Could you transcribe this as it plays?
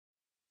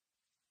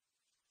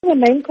The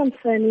main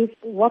concern is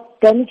what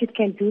damage it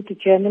can do to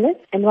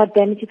journalists and what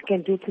damage it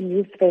can do to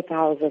newspaper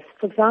houses.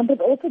 For example,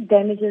 it also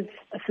damages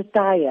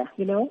satire,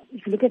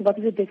 If you look at what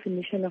is the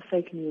definition of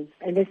fake news,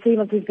 and they say it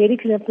must be very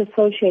closely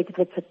associated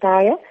with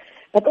satire,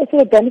 but also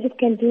the damage it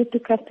can do to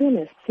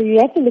cartoonists. So you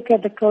have to look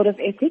at the code of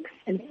ethics,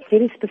 and it's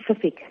very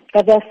specific.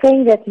 But they're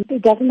saying that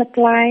it doesn't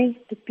apply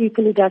to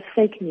people who does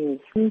fake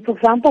news. For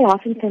example,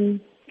 Huffington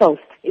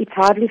Post, it's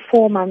hardly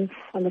 4 months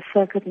on the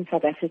circuit in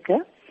South Africa,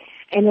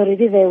 and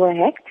already they were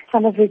hacked.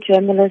 Some of the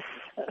journalists'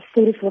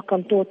 stories were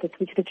contorted,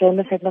 which the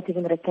journalists had not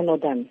even written or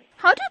done.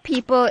 How do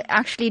people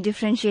actually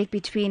differentiate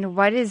between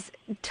what is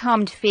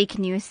termed fake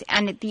news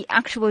and the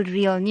actual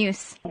real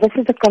news? This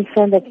is the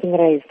concern that's being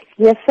raised.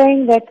 We are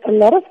saying that a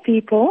lot of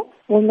people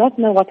will not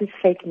know what is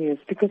fake news,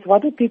 because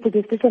what do people do?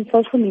 Especially on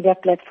social media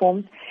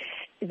platforms,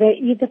 they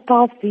either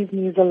pass these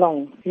news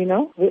along, They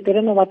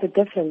don't know what the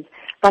difference.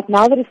 But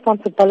now the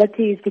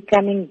responsibility is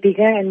becoming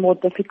bigger and more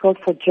difficult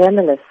for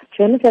journalists.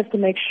 Journalists have to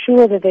make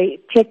sure that they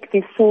check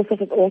their sources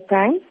at all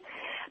times.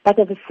 But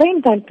at the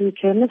same time, too,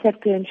 journalists have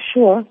to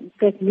ensure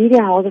that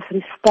media houses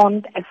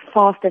respond as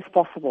fast as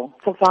possible.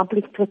 For example,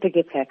 if Twitter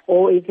gets hacked,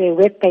 or if their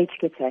web page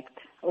gets hacked,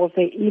 or if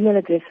their email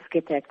addresses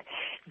get hacked,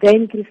 they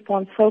need to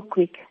respond so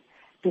quick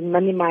to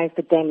minimize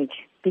the damage,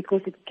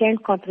 because it can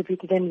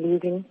contribute to them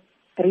losing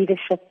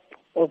readership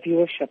or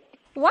viewership.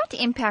 What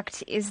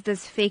impact is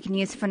this fake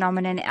news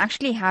phenomenon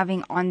actually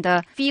having on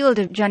the field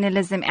of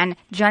journalism and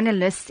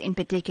journalists in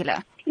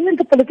particular? Even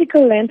the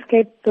political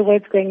landscape, the way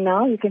it's going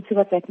now, you can see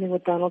what's happening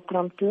with Donald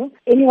Trump too.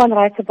 Anyone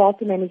writes about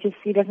him and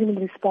he doesn't even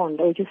respond,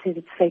 or he just says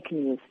it's fake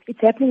news.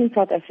 It's happening in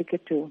South Africa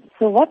too.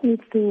 So what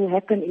needs to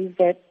happen is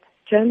that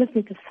journalists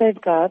need to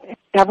safeguard and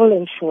double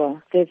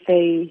ensure that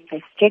they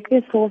check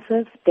their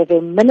sources, that they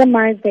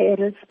minimize their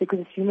errors, because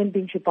as human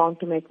beings you're bound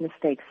to make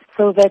mistakes,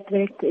 so that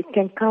it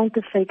can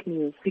counter fake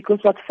news. Because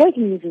what fake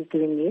news is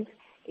doing is,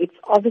 it's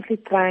obviously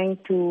trying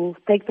to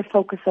take the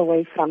focus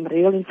away from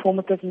real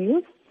informative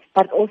news,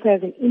 but also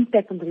has an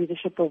impact on the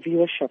readership or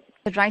viewership.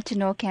 The Right to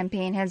Know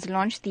campaign has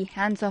launched the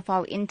Hands Off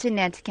Our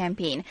Internet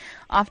campaign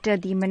after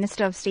the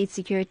Minister of State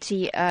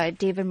Security,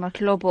 David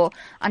Maklobo,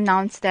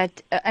 announced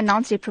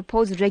a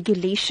proposed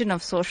regulation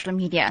of social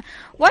media.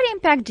 What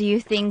impact do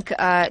you think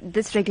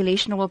this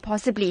regulation will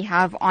possibly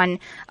have on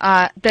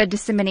the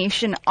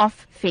dissemination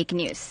of fake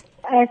news?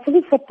 I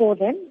fully support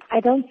them.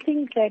 I don't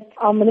think that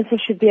our minister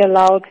should be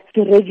allowed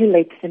to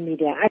regulate the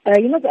media.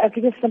 I'll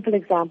give you a simple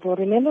example.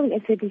 Remember when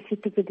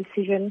SABC took the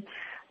decision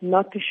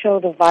not to show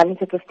the violence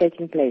that was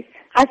taking place?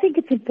 I think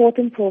it's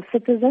important for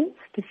citizens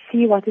to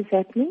see what is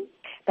happening,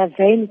 but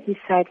they need to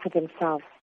decide for themselves.